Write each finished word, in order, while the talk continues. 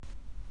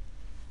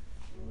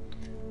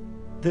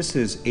This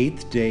is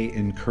Eighth Day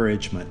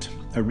Encouragement,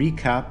 a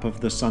recap of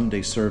the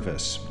Sunday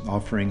service,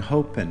 offering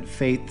hope and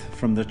faith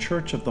from the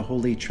Church of the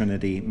Holy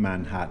Trinity,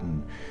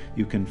 Manhattan.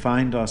 You can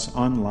find us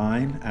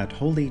online at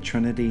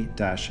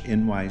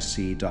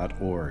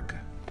holytrinity-nyc.org.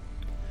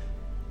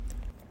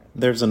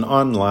 There's an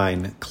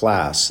online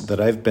class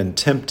that I've been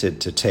tempted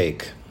to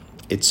take.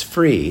 It's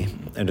free,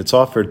 and it's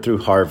offered through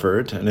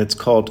Harvard, and it's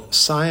called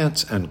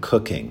Science and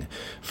Cooking,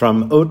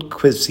 From Haute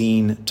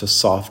Cuisine to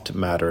Soft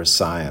Matter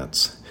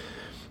Science.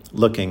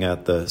 Looking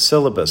at the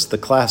syllabus, the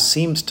class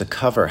seems to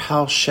cover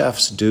how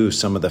chefs do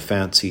some of the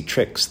fancy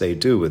tricks they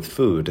do with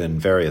food in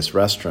various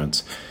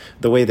restaurants,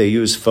 the way they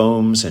use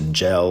foams and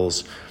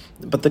gels.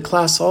 But the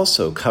class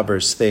also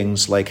covers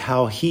things like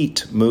how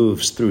heat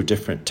moves through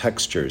different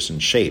textures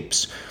and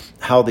shapes,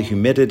 how the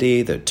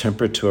humidity, the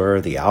temperature,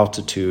 the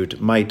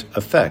altitude might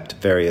affect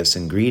various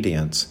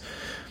ingredients.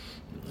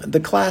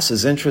 The class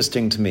is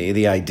interesting to me,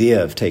 the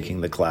idea of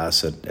taking the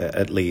class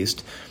at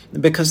least,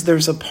 because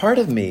there's a part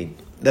of me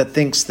that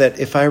thinks that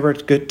if I were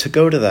to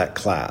go to that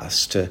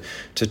class, to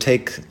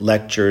take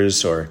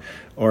lectures or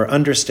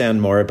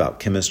understand more about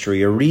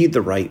chemistry or read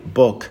the right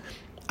book,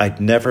 I'd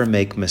never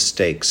make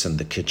mistakes in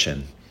the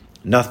kitchen.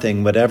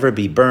 Nothing would ever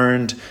be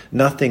burned,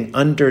 nothing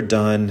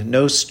underdone,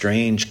 no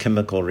strange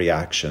chemical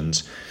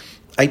reactions.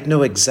 I'd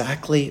know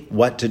exactly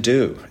what to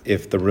do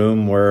if the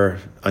room were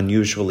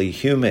unusually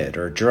humid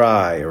or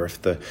dry, or if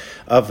the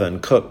oven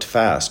cooked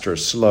fast or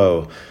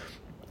slow.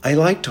 I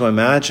like to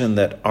imagine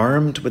that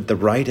armed with the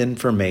right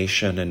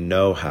information and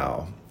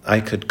know-how,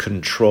 I could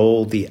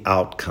control the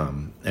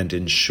outcome and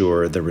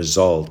ensure the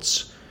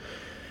results.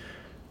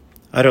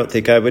 I don't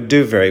think I would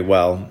do very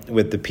well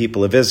with the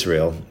people of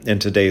Israel in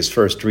today's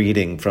first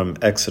reading from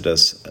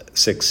Exodus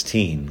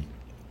 16.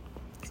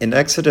 In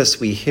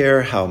Exodus, we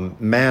hear how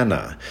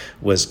manna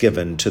was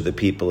given to the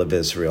people of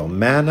Israel.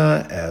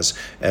 Manna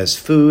as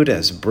food,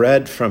 as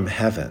bread from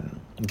heaven,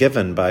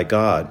 given by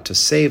God to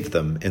save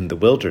them in the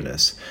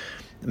wilderness.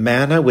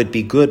 Manna would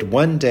be good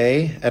one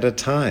day at a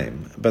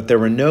time, but there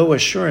were no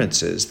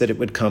assurances that it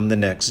would come the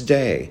next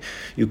day.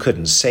 You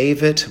couldn't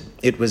save it.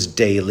 It was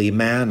daily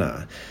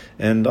manna.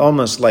 And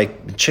almost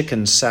like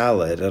chicken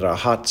salad at a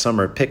hot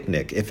summer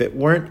picnic, if it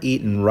weren't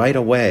eaten right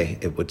away,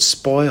 it would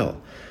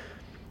spoil.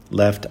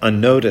 Left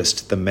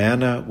unnoticed, the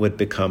manna would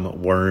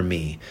become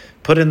wormy.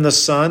 Put in the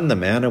sun, the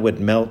manna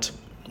would melt.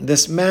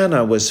 This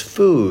manna was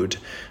food,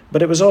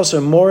 but it was also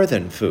more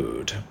than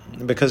food,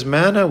 because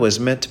manna was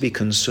meant to be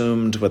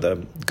consumed with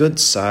a good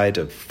side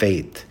of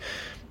faith.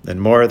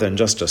 And more than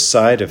just a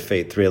side of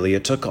faith, really,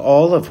 it took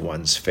all of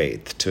one's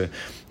faith to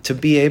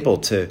be able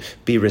to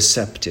be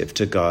receptive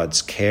to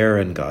God's care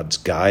and God's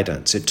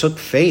guidance. It took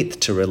faith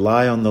to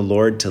rely on the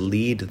Lord to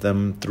lead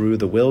them through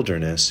the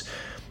wilderness.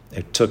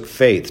 It took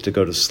faith to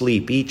go to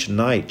sleep each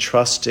night,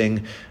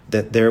 trusting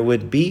that there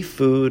would be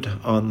food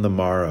on the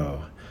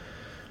morrow.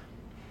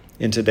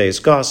 In today's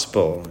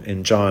Gospel,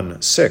 in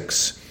John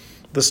 6,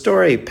 the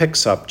story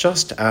picks up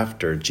just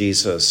after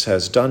Jesus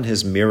has done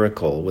his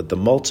miracle with the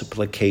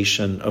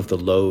multiplication of the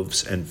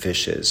loaves and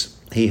fishes.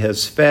 He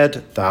has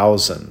fed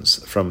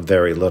thousands from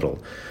very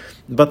little.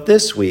 But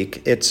this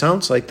week, it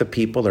sounds like the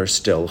people are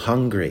still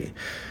hungry.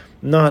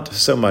 Not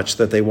so much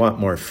that they want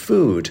more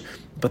food,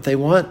 but they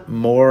want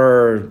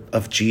more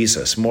of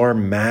Jesus, more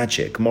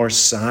magic, more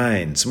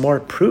signs,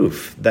 more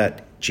proof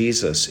that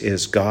Jesus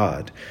is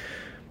God.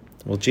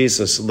 Well,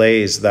 Jesus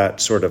lays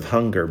that sort of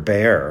hunger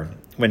bare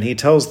when he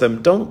tells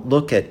them, don't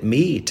look at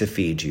me to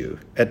feed you,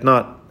 at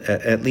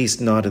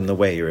least not in the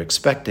way you're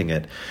expecting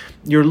it.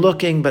 You're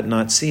looking but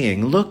not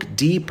seeing. Look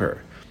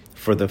deeper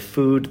for the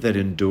food that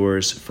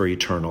endures for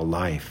eternal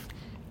life.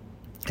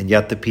 And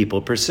yet the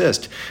people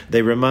persist.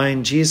 They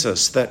remind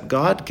Jesus that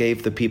God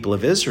gave the people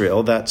of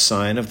Israel that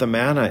sign of the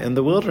manna in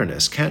the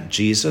wilderness. Can't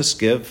Jesus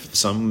give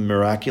some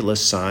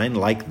miraculous sign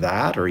like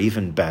that, or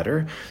even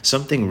better,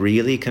 something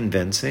really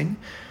convincing?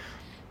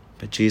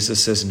 But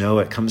Jesus says, no,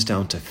 it comes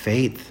down to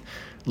faith.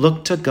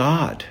 Look to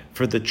God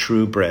for the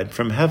true bread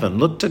from heaven.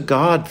 Look to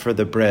God for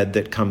the bread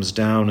that comes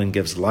down and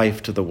gives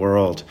life to the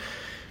world.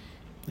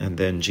 And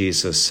then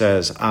Jesus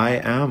says, I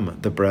am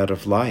the bread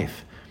of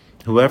life.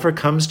 Whoever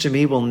comes to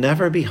me will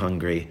never be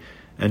hungry,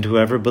 and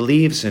whoever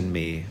believes in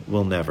me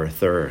will never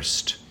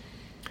thirst.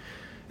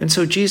 And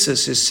so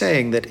Jesus is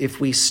saying that if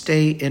we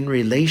stay in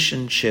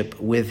relationship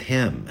with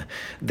him,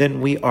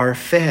 then we are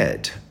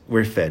fed.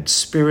 We're fed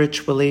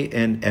spiritually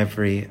in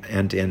every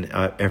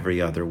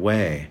other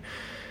way.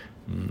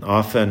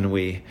 Often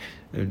we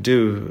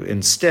do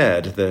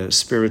instead the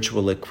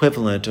spiritual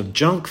equivalent of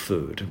junk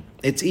food.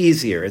 It's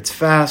easier, it's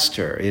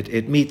faster,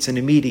 it meets an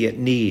immediate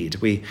need.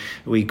 We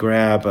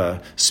grab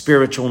a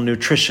spiritual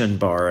nutrition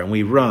bar and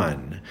we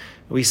run.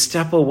 We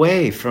step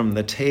away from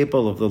the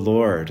table of the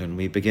Lord and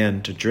we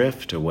begin to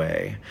drift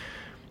away.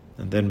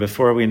 And then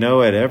before we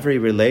know it, every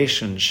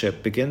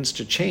relationship begins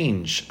to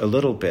change a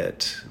little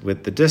bit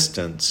with the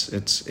distance.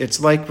 It's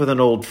like with an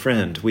old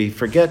friend. We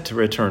forget to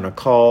return a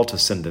call, to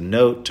send a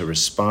note, to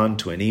respond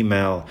to an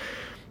email.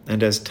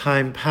 And as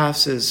time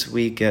passes,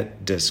 we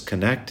get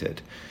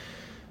disconnected.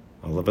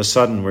 All of a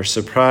sudden, we're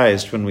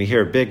surprised when we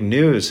hear big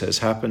news has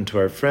happened to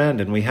our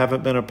friend and we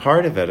haven't been a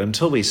part of it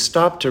until we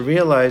stop to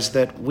realize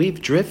that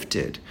we've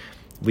drifted,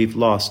 we've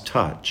lost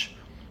touch.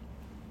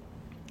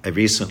 I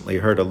recently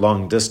heard a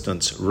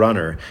long-distance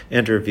runner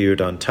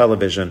interviewed on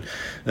television.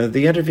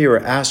 The interviewer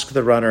asked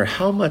the runner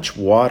how much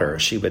water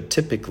she would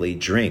typically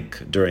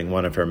drink during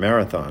one of her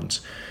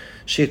marathons.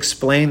 She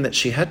explained that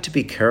she had to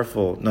be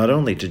careful not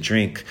only to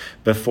drink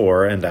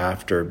before and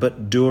after,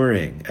 but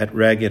during at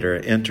regular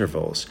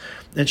intervals.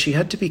 And she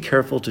had to be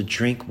careful to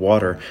drink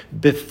water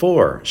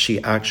before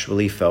she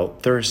actually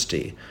felt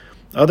thirsty.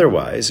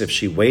 Otherwise, if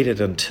she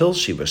waited until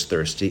she was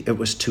thirsty, it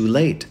was too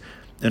late,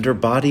 and her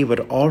body would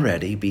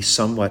already be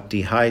somewhat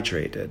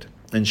dehydrated,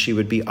 and she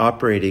would be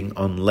operating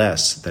on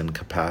less than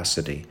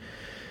capacity.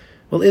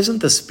 Well,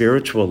 isn't the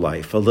spiritual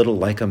life a little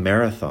like a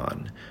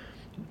marathon?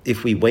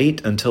 If we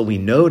wait until we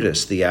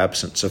notice the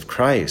absence of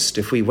Christ,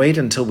 if we wait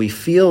until we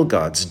feel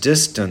God's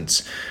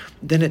distance,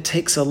 then it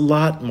takes a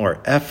lot more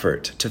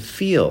effort to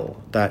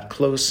feel that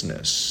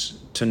closeness,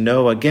 to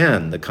know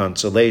again the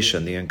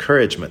consolation, the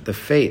encouragement, the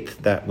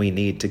faith that we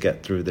need to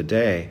get through the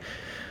day.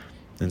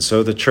 And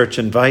so the church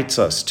invites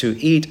us to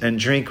eat and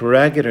drink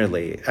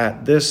regularly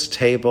at this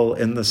table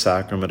in the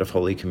sacrament of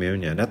Holy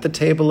Communion, at the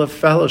table of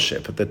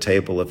fellowship, at the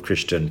table of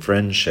Christian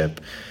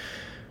friendship.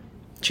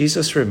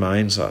 Jesus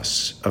reminds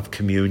us of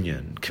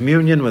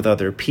communion with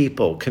other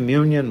people,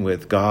 communion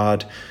with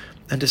God,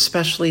 and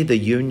especially the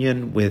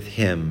union with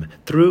Him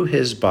through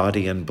His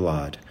body and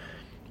blood.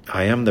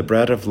 I am the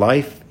bread of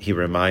life, He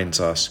reminds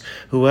us.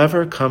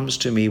 Whoever comes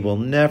to me will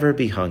never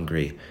be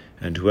hungry,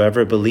 and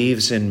whoever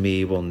believes in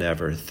me will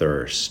never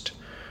thirst.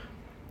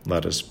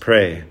 Let us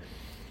pray.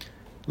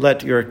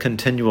 Let your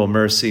continual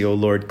mercy, O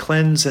Lord,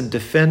 cleanse and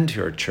defend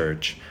your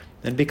church,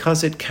 and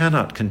because it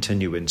cannot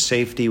continue in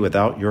safety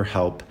without your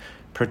help,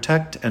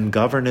 protect and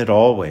govern it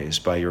always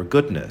by your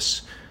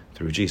goodness,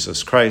 through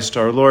Jesus Christ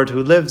our Lord,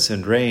 who lives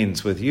and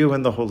reigns with you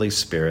and the Holy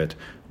Spirit,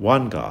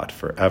 one God,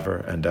 forever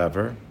and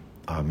ever.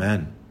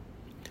 Amen.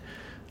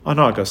 On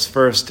August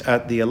 1st,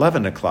 at the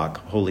 11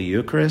 o'clock Holy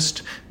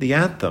Eucharist, the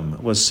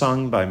anthem was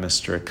sung by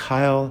Mr.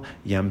 Kyle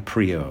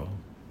Yamprio.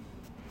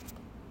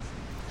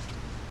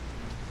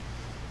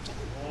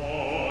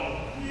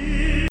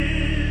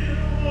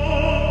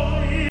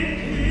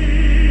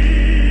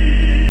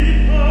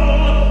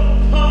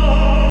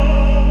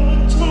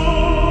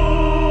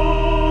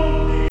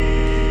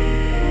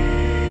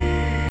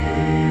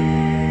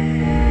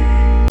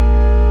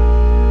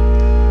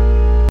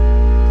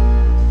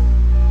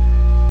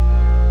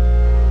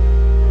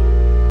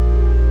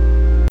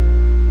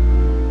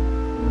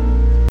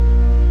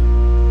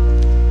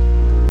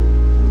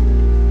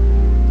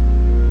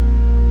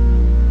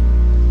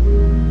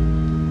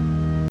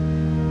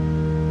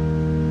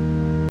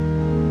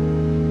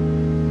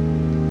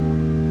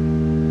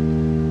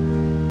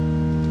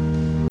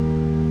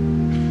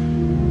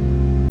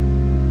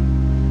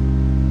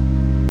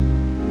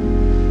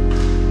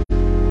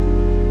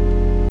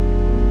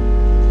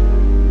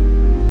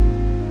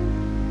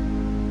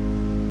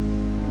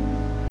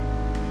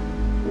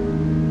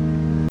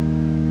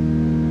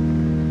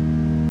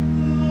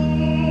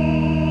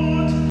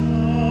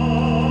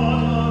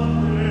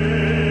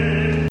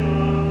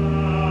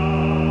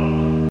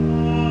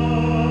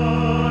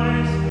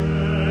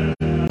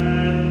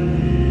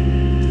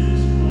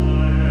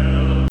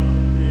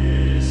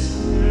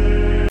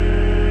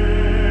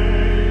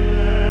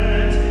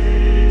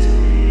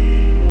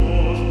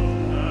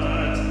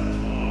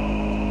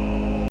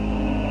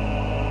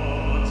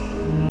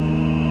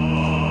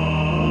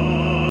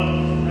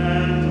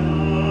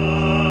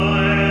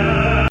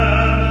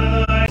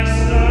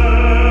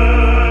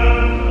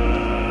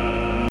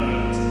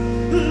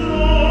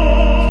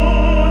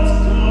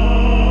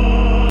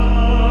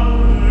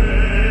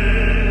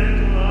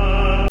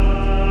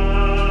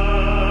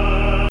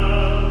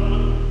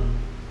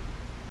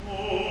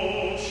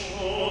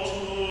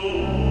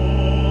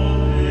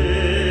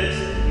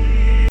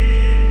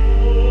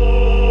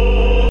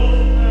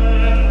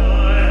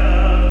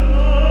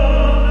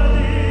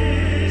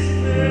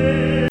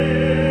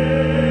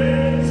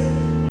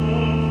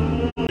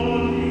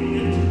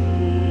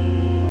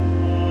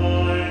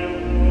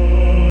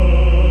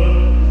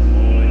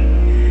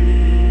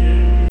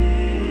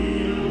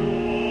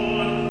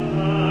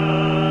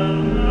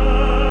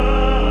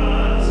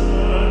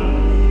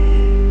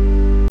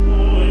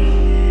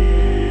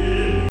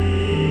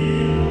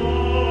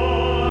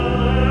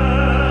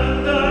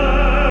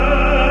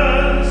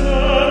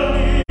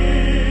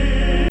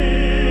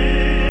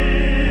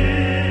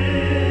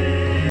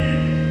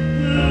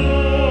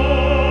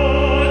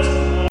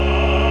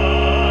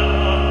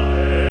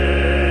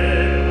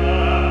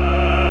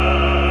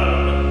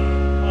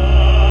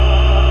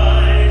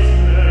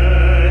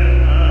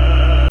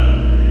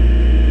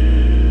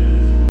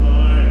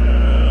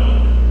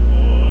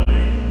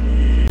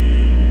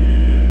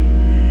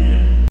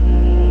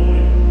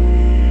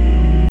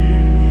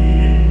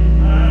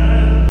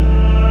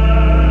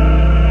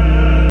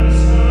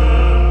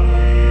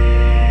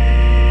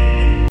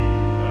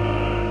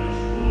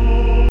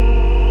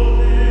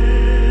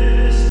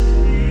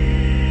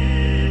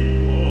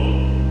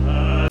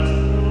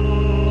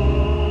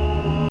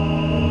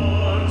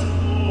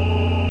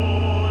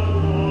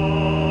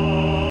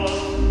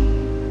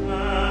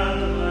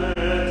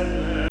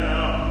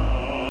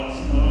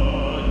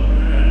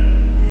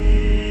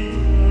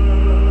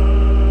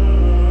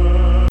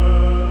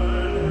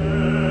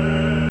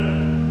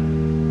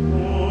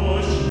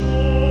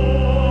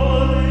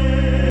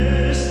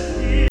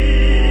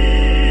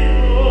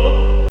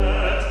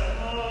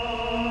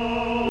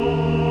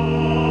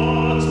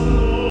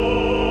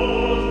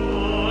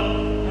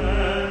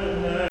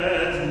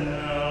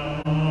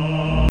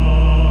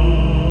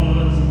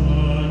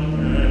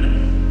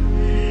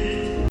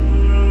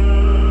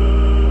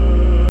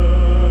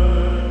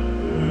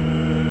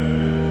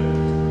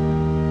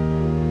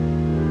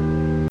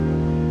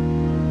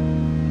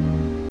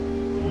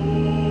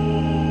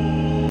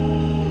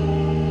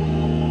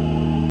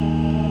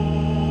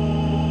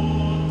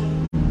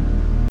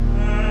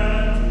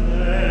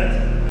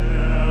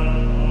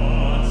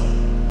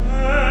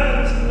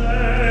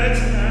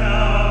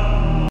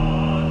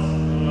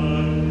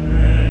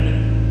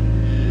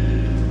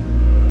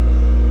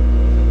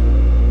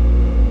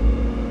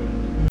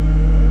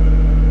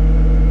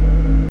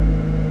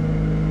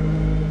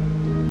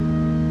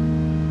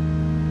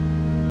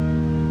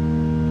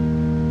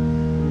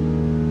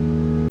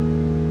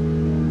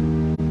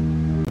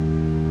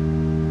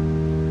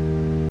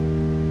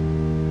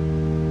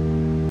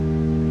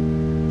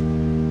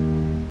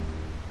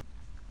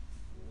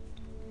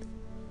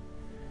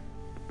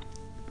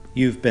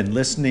 You've been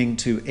listening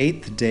to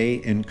Eighth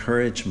Day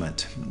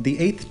Encouragement. The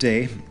eighth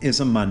day is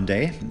a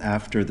Monday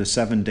after the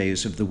 7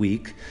 days of the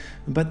week,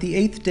 but the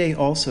eighth day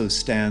also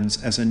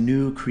stands as a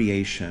new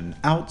creation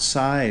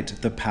outside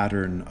the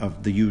pattern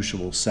of the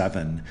usual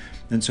 7.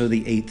 And so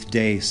the eighth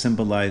day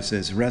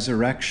symbolizes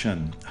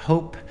resurrection,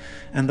 hope,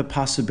 and the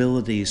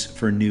possibilities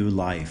for new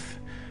life.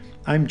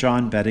 I'm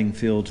John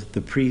Bedingfield,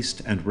 the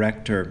priest and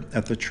rector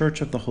at the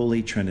Church of the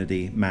Holy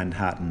Trinity,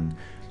 Manhattan.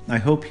 I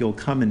hope you'll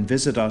come and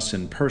visit us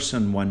in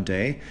person one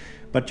day,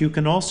 but you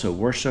can also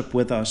worship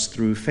with us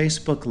through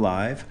Facebook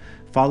Live,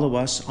 follow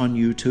us on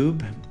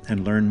YouTube,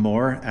 and learn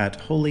more at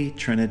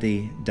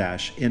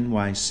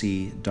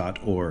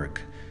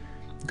holytrinity-nyc.org.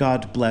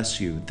 God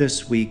bless you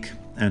this week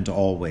and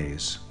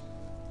always.